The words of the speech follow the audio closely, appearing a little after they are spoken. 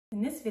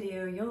In this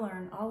video, you'll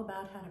learn all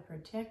about how to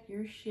protect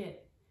your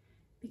shit.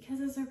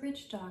 Because as a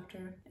rich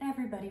doctor,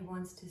 everybody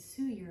wants to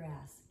sue your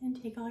ass and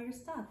take all your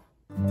stuff.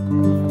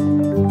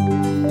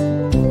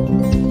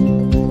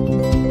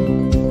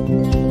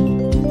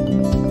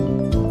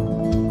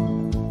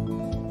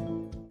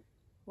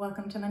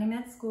 Welcome to Money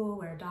Med School,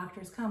 where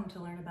doctors come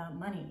to learn about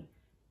money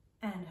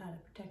and how to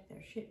protect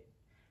their shit.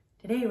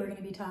 Today we're going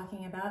to be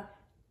talking about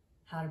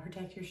how to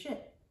protect your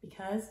shit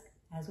because,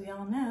 as we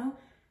all know,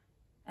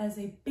 as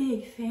a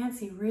big,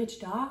 fancy, rich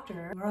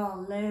doctor, we're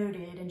all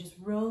loaded and just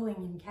rolling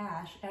in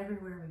cash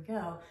everywhere we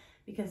go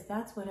because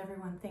that's what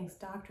everyone thinks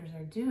doctors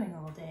are doing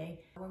all day.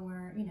 When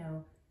we're,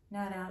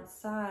 not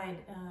outside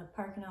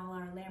parking all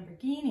our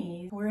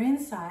Lamborghinis, we're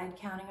inside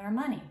counting our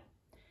money.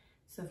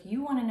 So if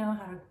you want to know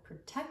how to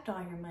protect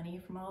all your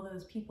money from all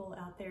those people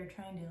out there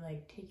trying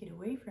to take it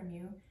away from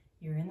you,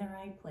 you're in the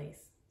right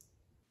place.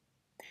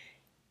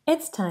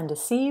 It's time to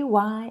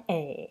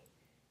CYA.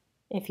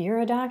 If you're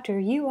a doctor,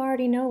 you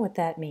already know what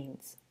that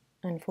means,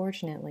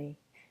 unfortunately.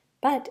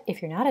 But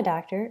if you're not a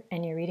doctor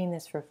and you're reading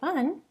this for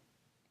fun,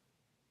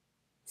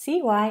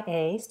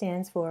 CYA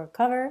stands for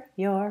Cover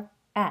Your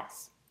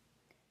Ass.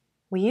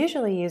 We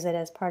usually use it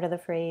as part of the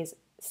phrase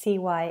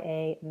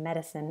CYA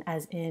medicine,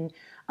 as in,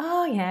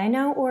 oh yeah, I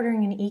know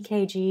ordering an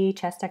EKG,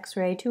 chest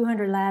x-ray,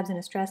 200 labs, and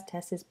a stress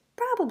test is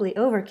probably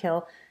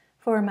overkill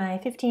for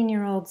my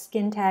 15-year-old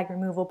skin tag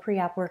removal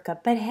pre-op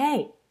workup, but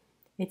hey,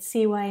 it's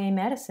CYA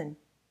medicine.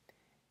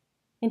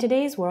 In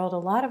today's world, a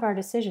lot of our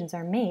decisions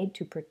are made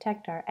to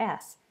protect our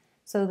ass,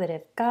 so that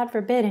if, God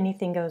forbid,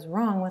 anything goes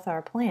wrong with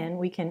our plan,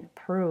 we can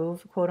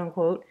prove,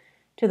 quote-unquote,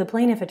 to the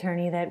plaintiff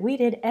attorney that we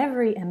did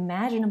every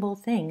imaginable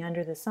thing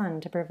under the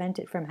sun to prevent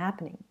it from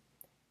happening.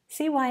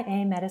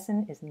 CYA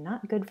medicine is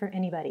not good for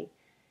anybody.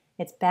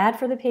 It's bad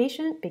for the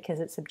patient because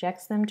it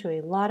subjects them to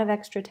a lot of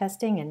extra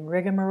testing and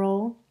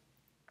rigmarole,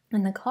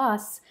 and the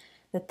costs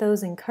that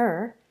those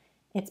incur.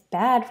 It's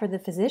bad for the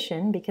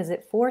physician because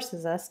it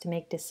forces us to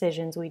make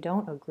decisions we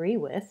don't agree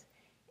with,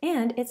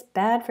 and it's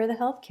bad for the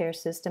healthcare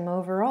system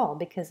overall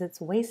because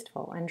it's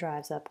wasteful and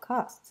drives up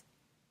costs.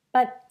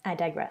 But I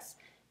digress.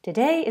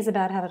 Today is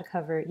about how to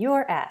cover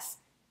your ass,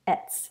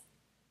 ETS,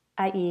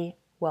 i.e.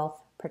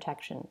 wealth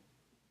protection.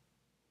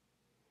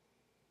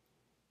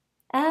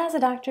 As a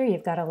doctor,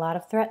 you've got a lot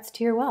of threats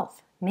to your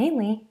wealth,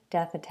 mainly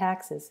death and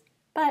taxes,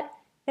 but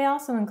they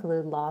also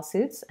include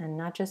lawsuits and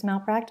not just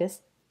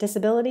malpractice,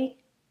 disability,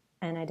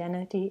 and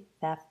identity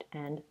theft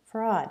and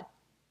fraud.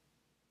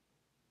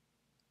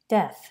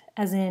 Death,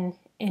 as in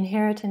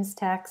inheritance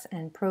tax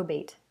and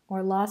probate,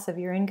 or loss of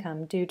your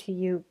income due to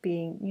you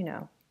being,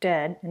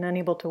 dead and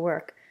unable to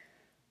work.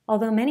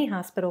 Although many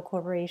hospital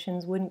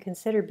corporations wouldn't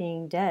consider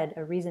being dead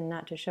a reason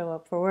not to show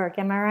up for work,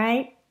 am I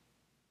right?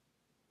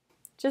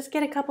 Just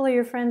get a couple of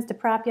your friends to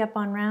prop you up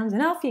on rounds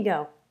and off you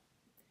go.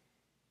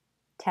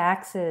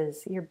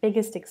 Taxes, your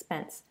biggest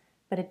expense,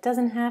 but it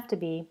doesn't have to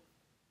be.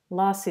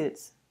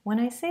 Lawsuits. When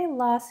I say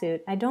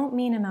lawsuit, I don't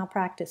mean a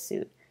malpractice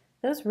suit.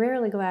 Those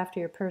rarely go after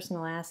your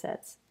personal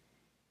assets.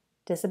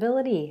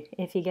 Disability.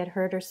 If you get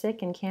hurt or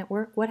sick and can't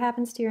work, what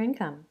happens to your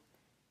income?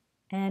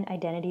 And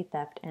identity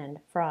theft and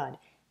fraud.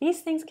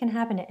 These things can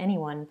happen to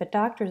anyone, but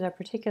doctors are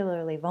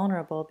particularly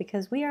vulnerable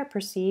because we are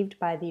perceived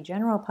by the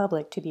general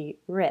public to be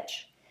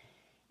rich.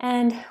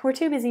 And we're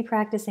too busy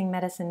practicing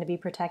medicine to be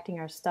protecting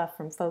our stuff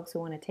from folks who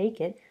want to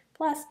take it.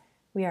 Plus,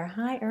 we are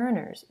high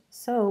earners,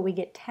 so we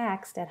get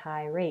taxed at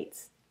high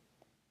rates.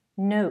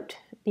 Note,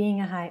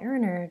 being a high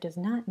earner does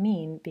not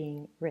mean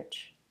being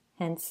rich,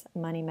 hence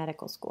Money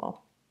Medical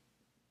School.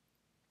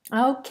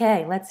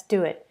 Okay, let's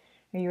do it.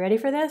 Are you ready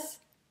for this?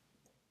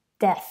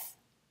 Death.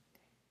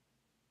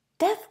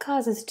 Death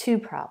causes two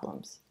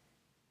problems.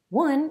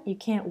 One, you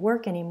can't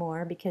work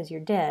anymore because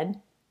you're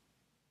dead.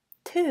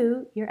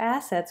 Two, your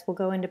assets will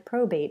go into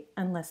probate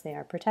unless they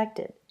are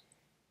protected.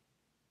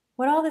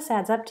 What all this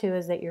adds up to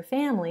is that your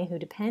family, who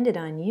depended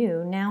on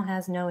you, now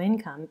has no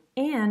income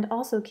and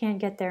also can't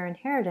get their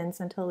inheritance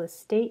until the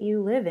state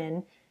you live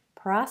in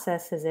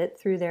processes it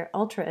through their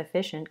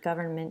ultra-efficient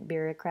government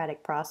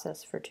bureaucratic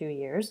process for 2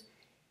 years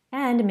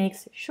and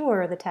makes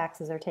sure the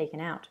taxes are taken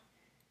out.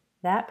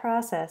 That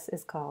process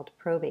is called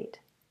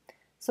probate.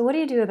 So what do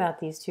you do about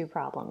these two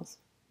problems?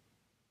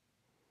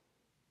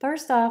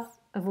 First off,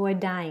 avoid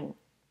dying.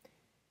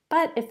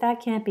 But if that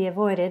can't be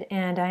avoided,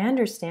 and I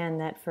understand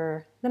that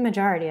for the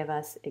majority of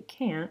us it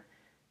can't,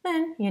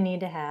 then you need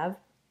to have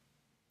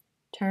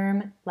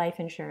term life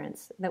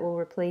insurance that will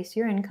replace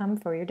your income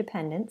for your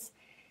dependents,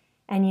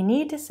 and you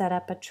need to set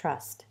up a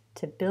trust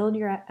to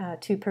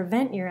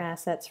prevent your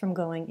assets from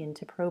going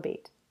into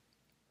probate.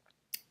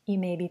 You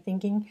may be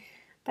thinking,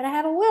 but I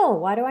have a will,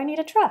 why do I need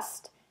a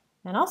trust?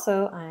 And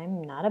also,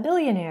 I'm not a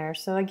billionaire,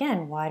 so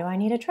again, why do I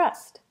need a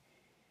trust?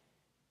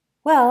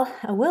 Well,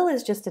 a will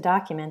is just a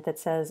document that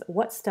says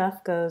what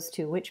stuff goes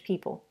to which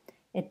people.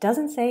 It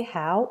doesn't say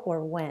how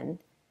or when.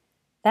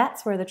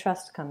 That's where the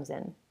trust comes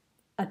in.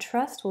 A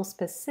trust will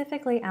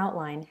specifically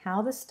outline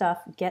how the stuff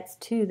gets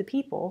to the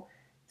people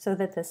so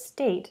that the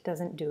state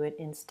doesn't do it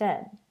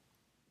instead.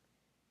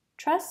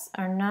 Trusts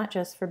are not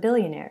just for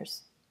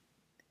billionaires.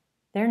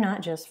 They're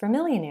not just for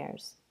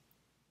millionaires.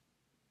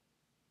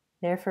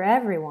 They're for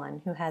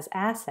everyone who has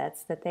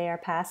assets that they are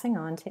passing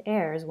on to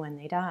heirs when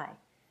they die.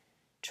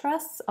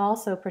 Trusts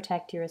also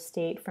protect your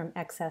estate from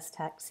excess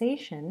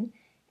taxation,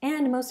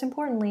 and most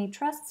importantly,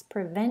 trusts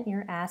prevent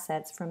your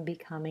assets from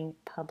becoming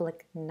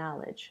public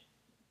knowledge.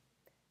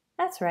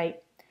 That's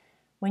right.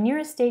 When your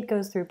estate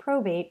goes through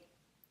probate,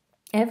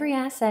 every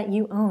asset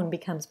you own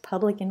becomes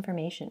public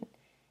information.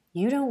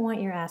 You don't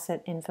want your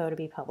asset info to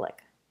be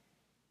public.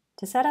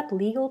 To set up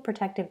legal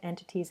protective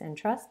entities and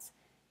trusts,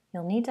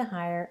 you'll need to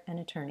hire an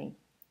attorney.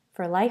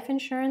 For life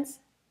insurance,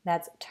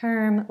 that's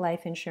term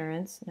life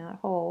insurance, not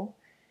whole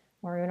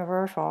or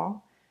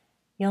universal,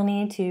 you'll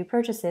need to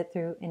purchase it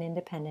through an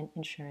independent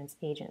insurance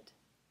agent.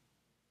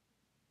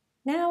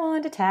 Now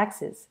on to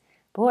taxes.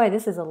 Boy,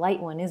 this is a light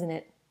one, isn't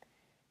it?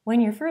 When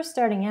you're first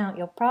starting out,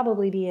 you'll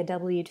probably be a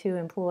W-2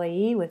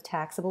 employee with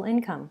taxable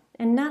income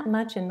and not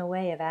much in the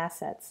way of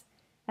assets.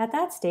 At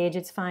that stage,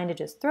 it's fine to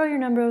just throw your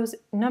numbers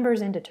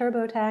into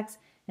TurboTax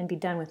and be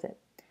done with it.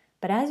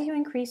 But as you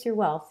increase your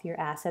wealth, your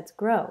assets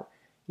grow.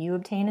 You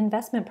obtain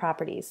investment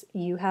properties,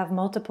 you have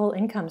multiple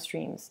income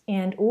streams,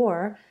 and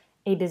or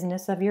a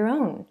business of your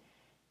own,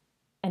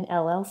 an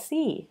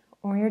LLC,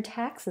 or your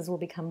taxes are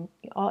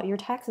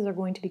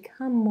going to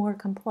become more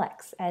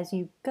complex as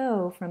you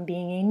go from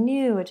being a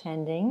new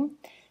attending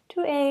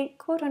to a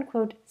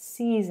quote-unquote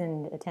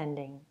seasoned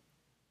attending.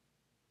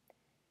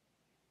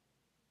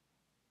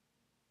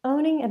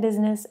 Owning a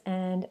business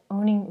and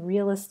owning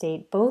real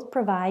estate both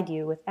provide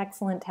you with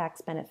excellent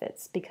tax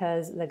benefits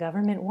because the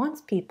government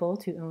wants people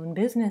to own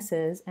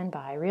businesses and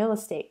buy real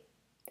estate.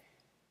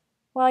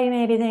 Well, you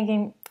may be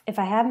thinking, if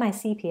I have my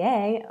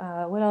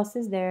CPA, what else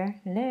is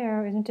there?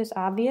 Isn't this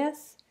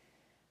obvious?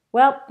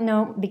 Well,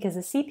 no, because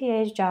the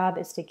CPA's job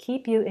is to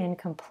keep you in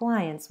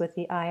compliance with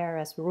the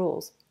IRS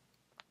rules.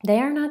 They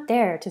are not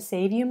there to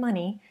save you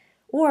money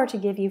or to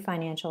give you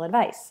financial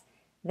advice.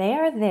 They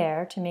are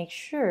there to make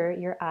sure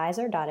your I's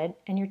are dotted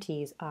and your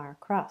T's are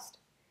crossed.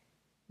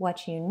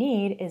 What you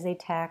need is a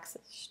tax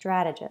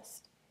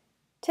strategist.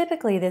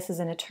 Typically, this is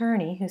an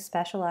attorney who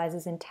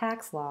specializes in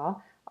tax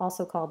law,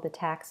 also called the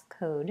tax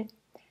code.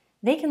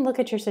 They can look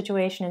at your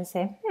situation and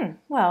say,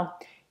 well,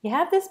 you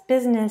have this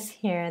business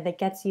here that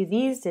gets you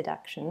these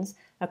deductions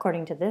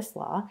according to this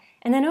law,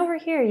 and then over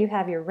here you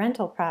have your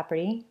rental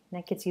property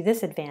that gets you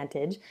this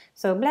advantage,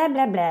 so blah,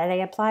 blah, blah.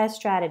 They apply a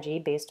strategy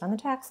based on the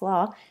tax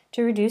law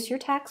to reduce your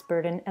tax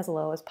burden as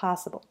low as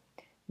possible.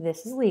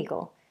 This is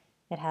legal.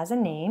 It has a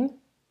name,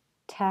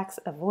 tax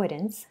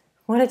avoidance.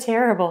 What a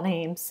terrible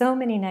name. So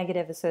many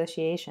negative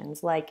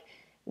associations, like,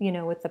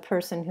 with the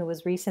person who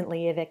was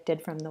recently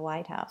evicted from the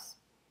White House.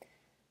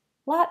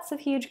 Lots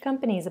of huge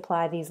companies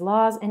apply these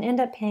laws and end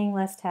up paying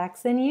less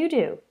tax than you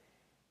do,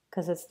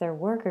 because it's their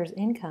workers'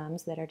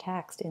 incomes that are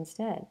taxed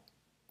instead.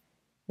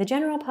 The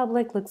general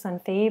public looks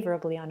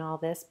unfavorably on all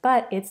this,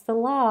 but it's the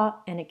law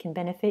and it can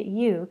benefit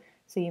you,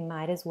 so you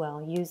might as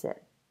well use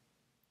it.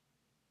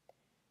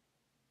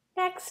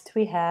 Next,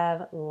 we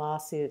have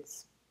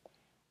lawsuits.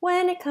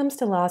 When it comes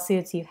to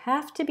lawsuits, you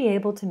have to be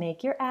able to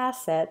make your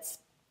assets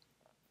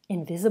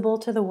invisible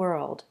to the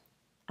world,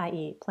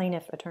 i.e.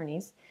 plaintiff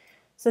attorneys,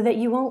 so that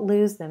you won't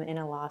lose them in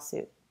a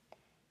lawsuit.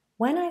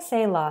 When I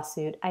say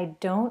lawsuit, I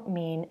don't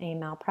mean a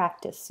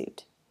malpractice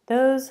suit.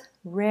 Those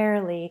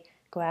rarely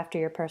go after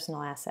your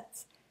personal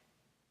assets.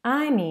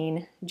 I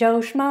mean,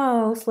 Joe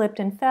Schmo slipped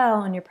and fell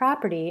on your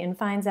property and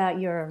finds out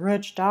you're a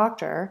rich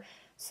doctor,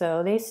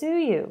 so they sue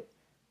you.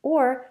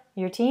 Or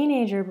your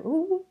teenager,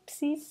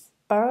 oopsies,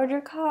 borrowed your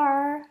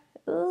car.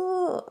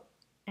 Ooh,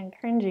 I'm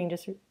cringing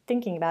just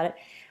thinking about it.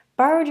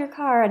 Borrowed your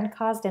car and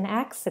caused an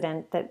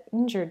accident that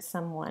injured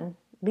someone.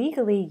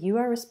 Legally, you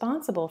are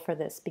responsible for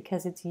this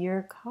because it's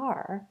your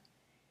car.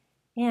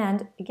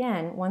 And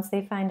again, once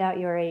they find out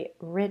you're a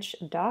rich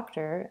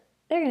doctor,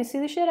 they're going to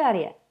sue the shit out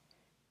of you.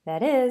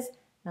 That is,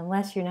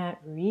 unless you're not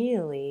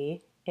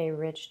really a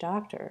rich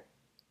doctor.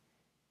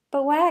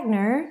 But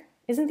Wagner,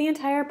 isn't the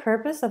entire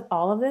purpose of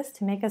all of this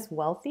to make us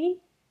wealthy?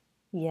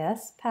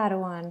 Yes,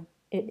 Padawan,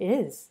 it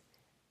is.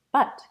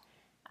 But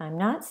I'm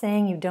not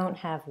saying you don't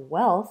have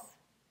wealth.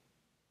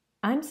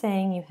 I'm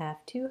saying you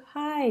have to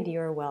hide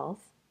your wealth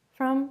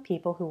from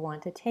people who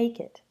want to take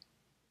it.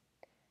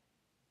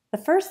 The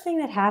first thing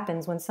that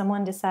happens when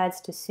someone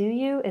decides to sue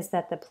you is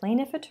that the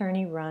plaintiff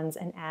attorney runs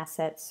an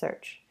asset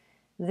search.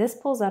 This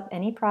pulls up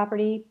any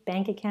property,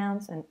 bank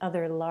accounts, and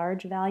other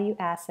large value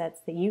assets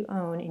that you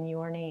own in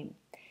your name.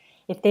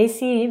 If they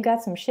see you've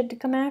got some shit to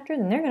come after,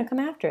 then they're going to come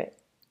after it.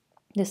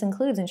 This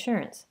includes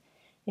insurance.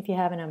 If you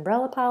have an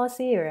umbrella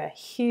policy or a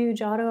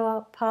huge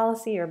auto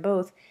policy or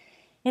both,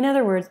 in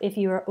other words, if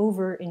you are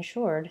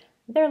overinsured,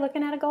 they're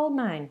looking at a gold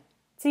mine.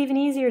 It's even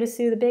easier to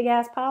sue the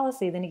big-ass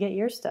policy than to get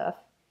your stuff.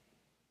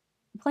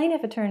 The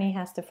plaintiff attorney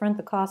has to front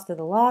the cost of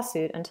the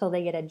lawsuit until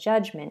they get a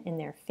judgment in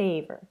their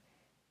favor.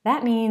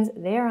 That means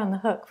they are on the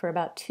hook for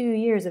about 2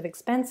 years of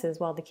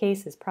expenses while the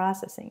case is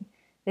processing.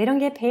 They don't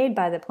get paid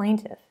by the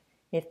plaintiff.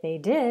 If they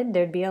did,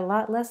 there'd be a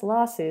lot less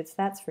lawsuits,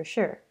 that's for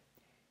sure.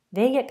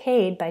 They get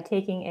paid by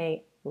taking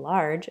a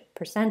large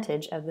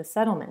percentage of the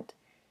settlement.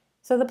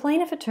 So the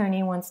plaintiff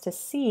attorney wants to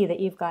see that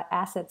you've got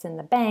assets in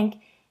the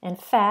bank and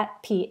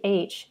fat,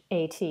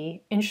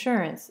 P-H-A-T,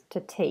 insurance to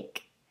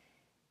take.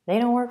 They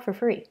don't work for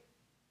free.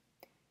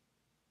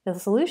 The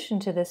solution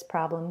to this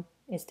problem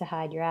is to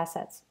hide your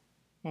assets.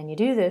 And you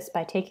do this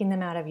by taking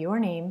them out of your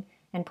name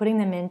and putting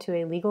them into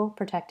a legal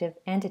protective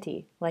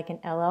entity, like an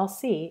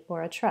LLC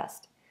or a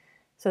trust,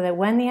 so that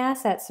when the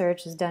asset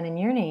search is done in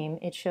your name,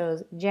 it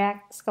shows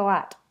jack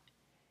squat.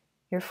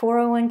 Your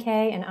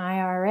 401k and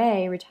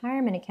IRA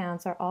retirement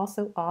accounts are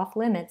also off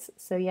limits,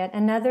 so yet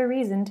another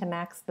reason to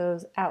max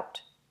those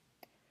out.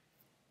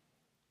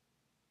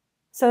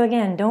 So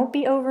again, don't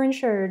be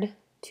overinsured.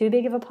 Too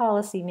big of a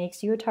policy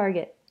makes you a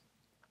target.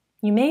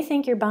 You may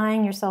think you're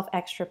buying yourself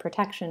extra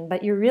protection,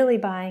 but you're really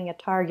buying a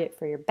target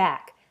for your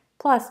back,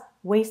 plus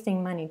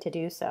wasting money to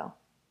do so.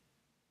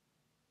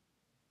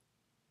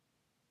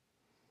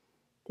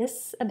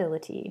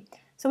 Disability.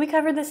 So we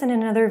covered this in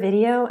another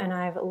video, and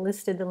I've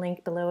listed the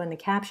link below in the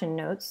caption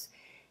notes.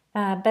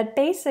 But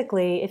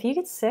basically, if you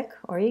get sick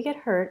or you get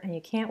hurt and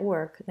you can't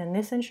work, then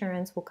this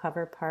insurance will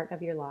cover part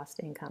of your lost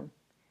income.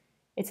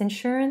 It's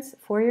insurance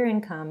for your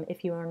income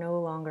if you are no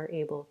longer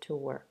able to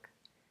work.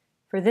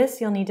 For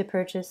this, you'll need to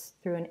purchase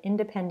through an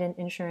independent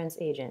insurance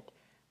agent.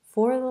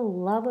 For the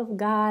love of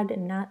God,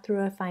 not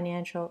through a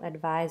financial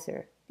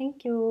advisor.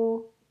 Thank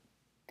you.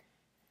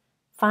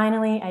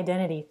 Finally,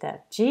 identity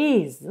theft.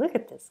 Jeez, look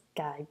at this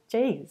guy.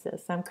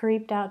 Jesus, I'm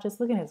creeped out just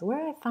looking at this. Where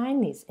do I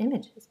find these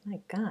images? My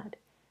God.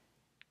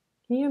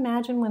 Can you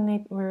imagine when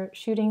they were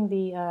shooting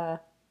the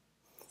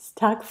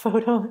stock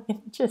photo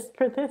just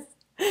for this?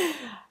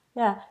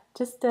 Yeah,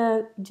 just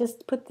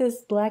put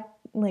this black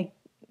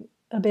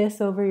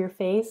abyss over your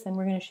face, and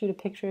we're going to shoot a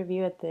picture of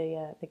you at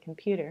the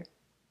computer.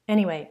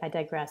 Anyway, I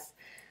digress.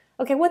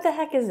 Okay, what the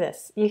heck is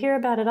this? You hear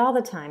about it all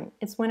the time.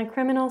 It's when a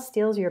criminal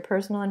steals your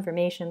personal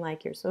information,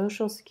 like your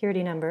social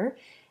security number,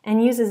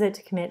 and uses it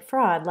to commit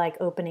fraud, like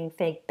opening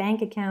fake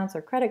bank accounts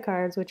or credit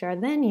cards, which are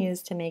then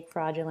used to make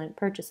fraudulent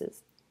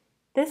purchases.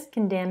 This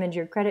can damage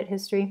your credit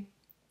history,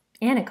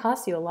 and it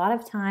costs you a lot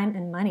of time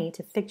and money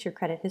to fix your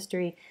credit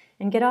history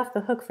and get off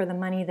the hook for the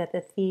money that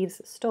the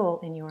thieves stole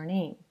in your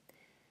name.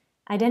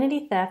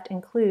 Identity theft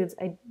includes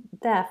a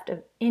theft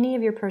of any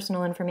of your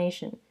personal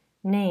information: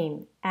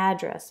 name,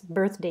 address,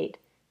 birth date,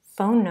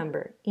 phone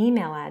number,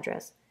 email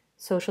address,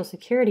 social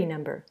security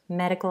number,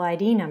 medical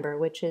ID number,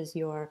 which is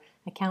your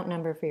account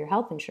number for your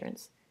health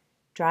insurance,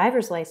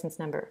 driver's license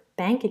number,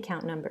 bank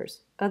account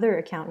numbers, other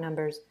account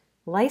numbers,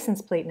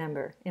 license plate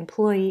number,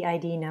 employee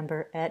ID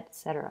number,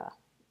 etc.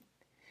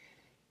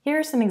 Here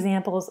are some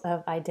examples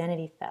of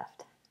identity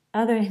theft.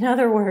 In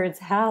other words,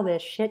 how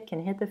this shit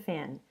can hit the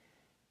fan.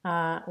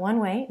 One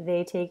way,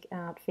 they take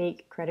out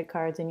fake credit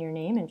cards in your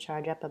name and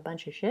charge up a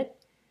bunch of shit.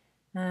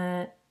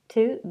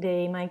 Two,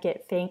 they might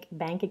get fake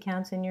bank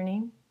accounts in your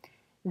name.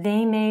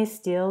 They may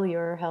steal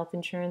your health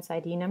insurance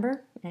ID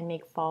number and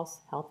make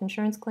false health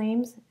insurance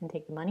claims and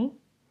take the money.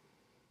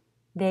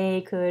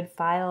 They could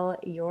file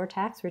your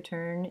tax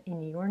return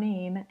in your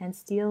name and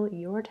steal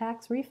your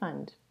tax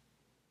refund.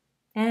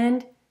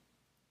 And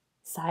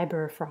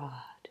cyber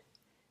fraud.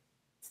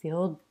 It's the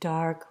old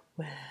dark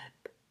web.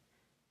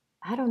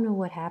 I don't know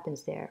what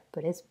happens there,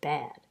 but it's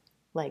bad,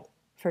 like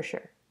for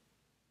sure.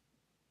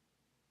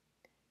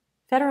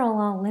 Federal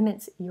law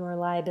limits your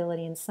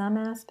liability in some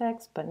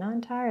aspects, but not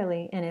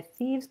entirely, and if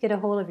thieves get a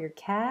hold of your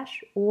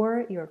cash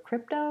or your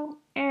crypto,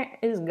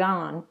 it's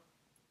gone.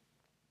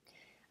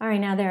 All right,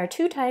 now there are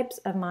two types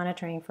of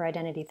monitoring for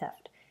identity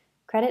theft: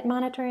 credit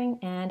monitoring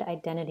and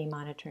identity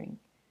monitoring.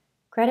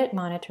 Credit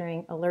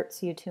monitoring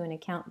alerts you to an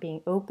account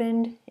being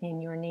opened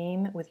in your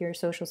name with your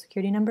social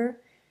security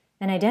number,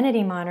 and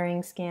identity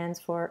monitoring scans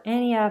for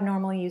any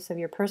abnormal use of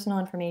your personal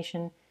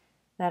information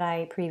that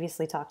I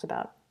previously talked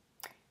about.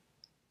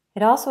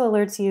 It also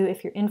alerts you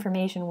if your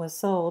information was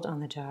sold on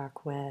the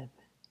dark web.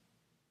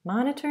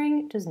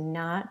 Monitoring does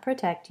not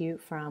protect you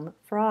from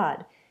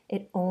fraud.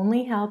 It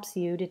only helps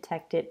you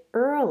detect it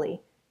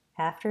early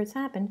after it's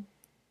happened,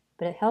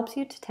 but it helps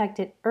you detect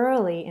it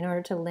early in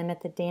order to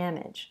limit the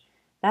damage.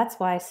 That's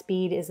why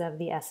speed is of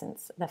the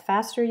essence. The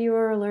faster you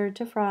are alerted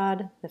to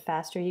fraud, the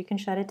faster you can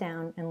shut it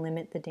down and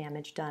limit the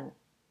damage done.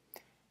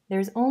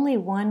 There's only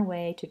one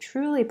way to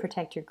truly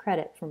protect your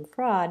credit from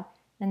fraud,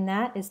 and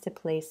that is to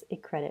place a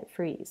credit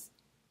freeze.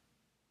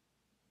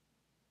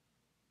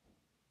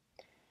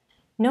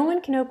 No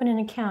one can open an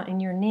account in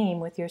your name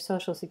with your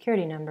social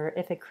security number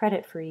if a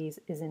credit freeze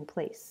is in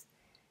place.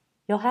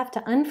 You'll have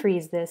to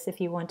unfreeze this if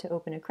you want to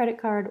open a credit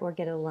card or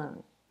get a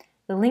loan.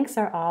 The links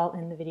are all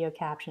in the video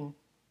caption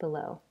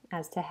below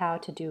as to how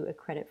to do a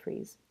credit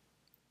freeze.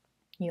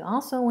 You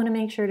also want to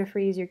make sure to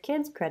freeze your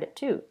kids' credit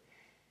too,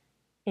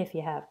 if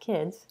you have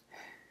kids.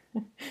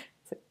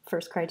 It's the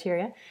first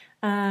criteria.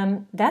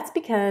 That's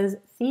because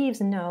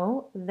thieves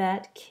know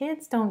that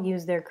kids don't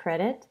use their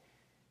credit.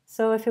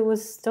 So if it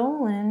was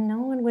stolen, no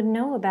one would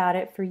know about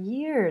it for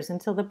years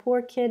until the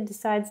poor kid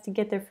decides to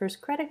get their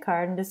first credit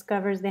card and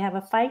discovers they have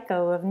a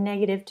FICO of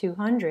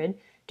 -200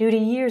 due to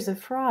years of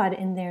fraud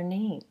in their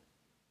name.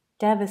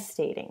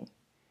 Devastating.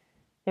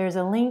 There's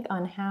a link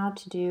on how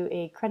to do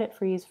a credit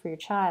freeze for your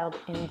child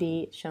in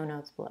the show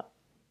notes below.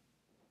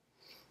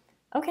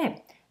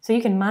 Okay, so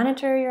you can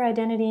monitor your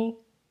identity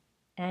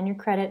and your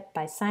credit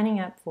by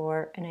signing up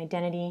for an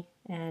identity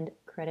and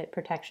credit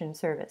protection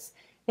service.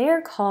 They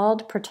are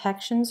called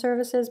protection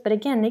services, but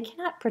again, they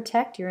cannot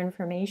protect your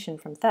information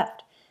from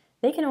theft.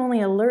 They can only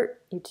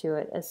alert you to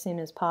it as soon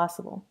as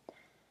possible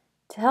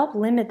to help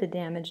limit the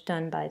damage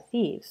done by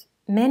thieves.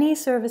 Many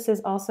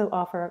services also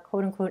offer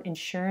quote-unquote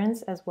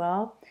insurance as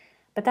well,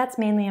 but that's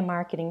mainly a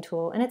marketing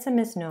tool, and it's a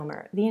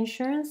misnomer. The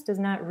insurance does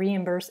not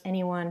reimburse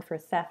anyone for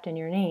theft in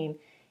your name.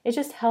 It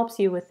just helps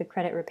you with the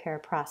credit repair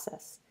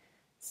process.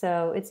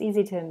 So it's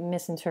easy to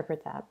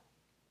misinterpret that.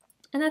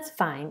 And that's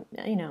fine.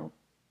 You know,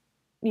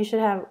 you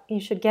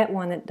should get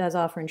one that does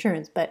offer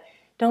insurance, but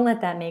don't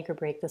let that make or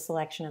break the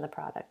selection of the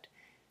product.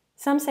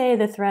 Some say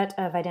the threat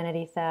of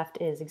identity theft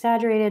is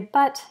exaggerated,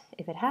 but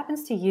if it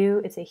happens to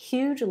you, it's a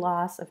huge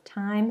loss of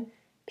time,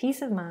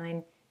 peace of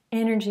mind,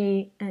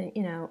 energy, and,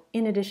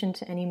 in addition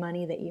to any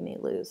money that you may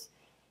lose.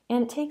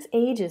 And it takes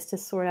ages to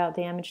sort out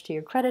damage to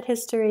your credit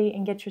history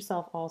and get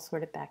yourself all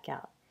sorted back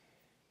out.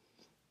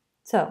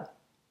 So,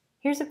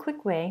 here's a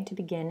quick way to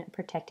begin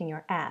protecting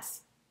your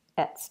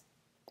assets.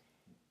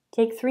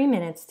 Take 3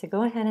 minutes to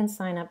go ahead and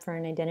sign up for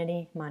an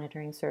identity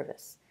monitoring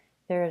service.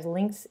 There's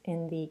links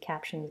in the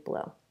captions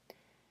below.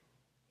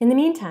 In the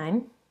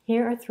meantime,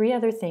 here are 3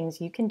 other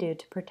things you can do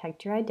to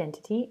protect your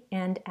identity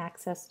and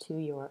access to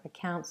your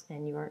accounts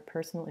and your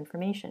personal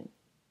information.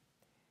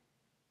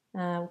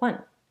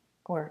 1,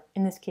 or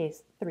in this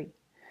case, 3.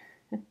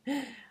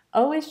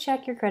 Always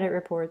check your credit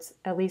reports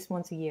at least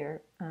once a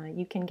year.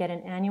 You can get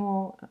an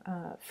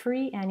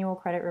free annual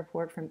credit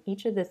report from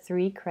each of the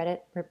 3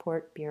 credit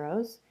report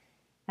bureaus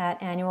at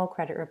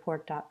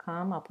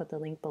annualcreditreport.com. I'll put the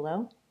link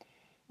below.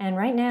 And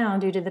right now,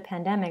 due to the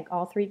pandemic,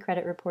 all 3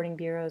 credit reporting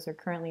bureaus are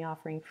currently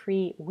offering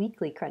free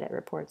weekly credit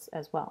reports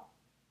as well.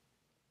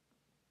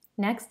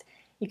 Next,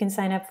 you can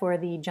sign up for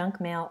the junk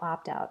mail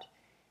opt-out.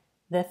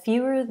 The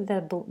fewer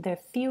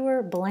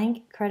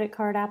blank credit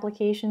card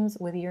applications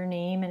with your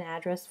name and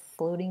address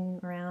floating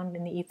around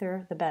in the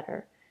ether, the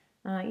better.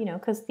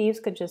 Because thieves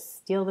could just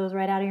steal those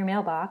right out of your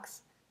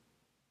mailbox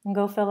and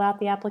go fill out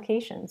the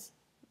applications.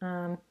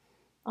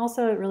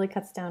 Also, it really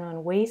cuts down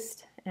on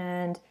waste,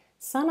 and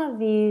some of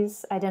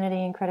these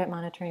identity and credit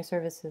monitoring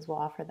services will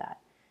offer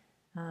that.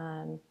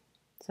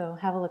 So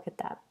have a look at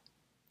that.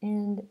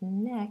 And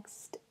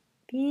next,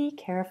 be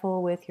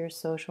careful with your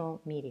social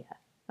media,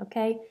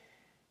 okay?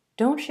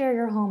 Don't share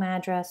your home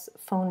address,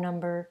 phone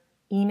number,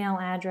 email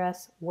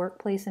address,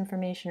 workplace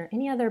information, or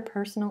any other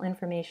personal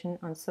information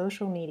on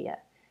social media.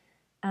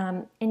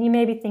 And you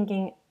may be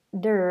thinking,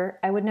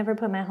 I would never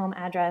put my home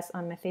address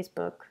on my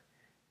Facebook.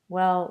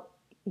 Well,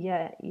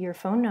 yeah, your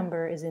phone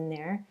number is in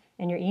there,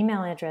 and your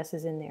email address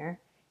is in there,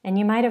 and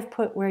you might have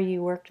put where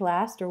you worked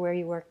last or where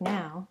you work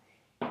now,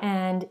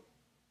 and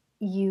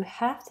you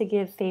have to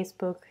give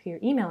Facebook your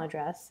email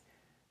address,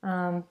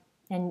 and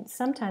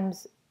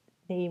sometimes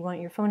they want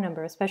your phone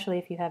number, especially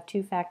if you have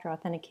 2-factor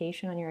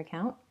authentication on your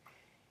account.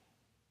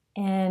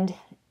 And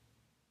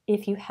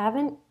if you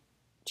haven't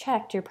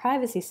checked your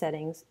privacy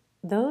settings,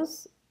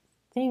 those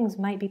things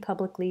might be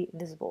publicly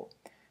visible.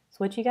 So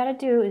what you got to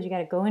do is you got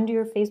to go into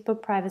your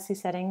Facebook privacy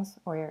settings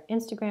or your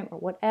Instagram or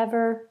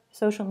whatever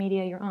social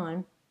media you're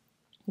on.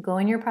 Go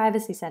in your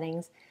privacy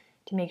settings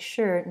to make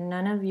sure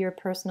none of your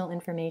personal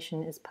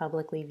information is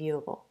publicly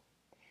viewable.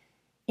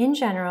 In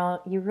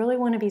general, you really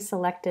want to be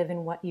selective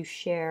in what you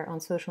share on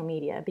social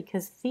media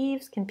because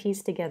thieves can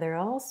piece together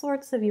all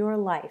sorts of your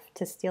life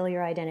to steal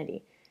your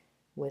identity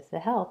with the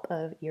help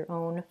of your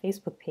own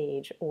Facebook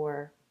page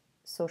or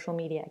social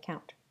media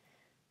account.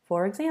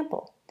 For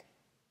example,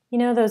 you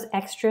know those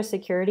extra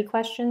security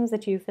questions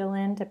that you fill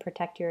in to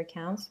protect your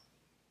accounts?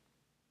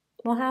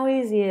 Well, how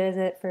easy is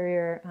it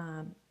for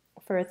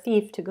a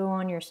thief to go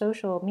on your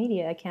social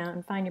media account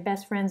and find your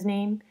best friend's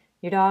name,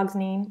 your dog's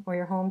name, or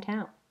your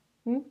hometown?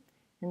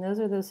 And those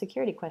are those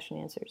security question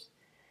answers.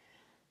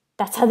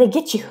 That's how they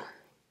get you.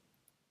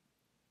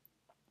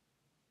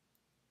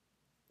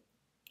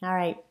 All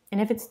right, and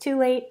if it's too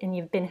late and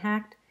you've been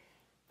hacked,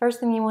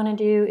 first thing you want to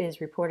do is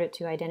report it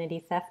to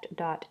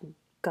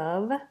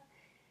identitytheft.gov.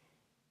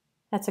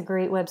 That's a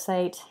great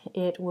website.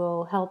 It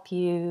will help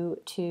you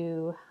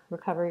to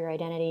recover your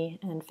identity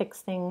and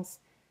fix things.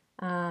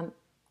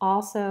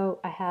 Also,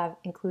 I have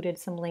included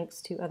some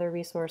links to other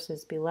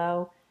resources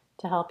below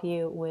to help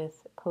you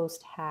with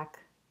post-hack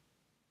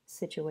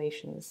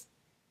situations.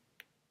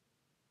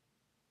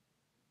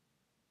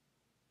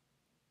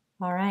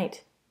 All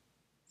right.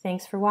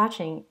 Thanks for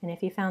watching, and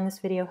if you found this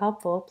video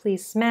helpful,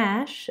 please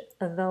smash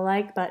the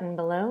like button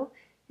below,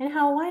 and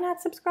why not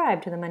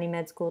subscribe to the Money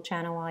Med School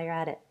channel while you're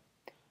at it.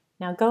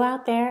 Now go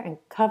out there and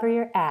cover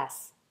your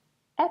ass.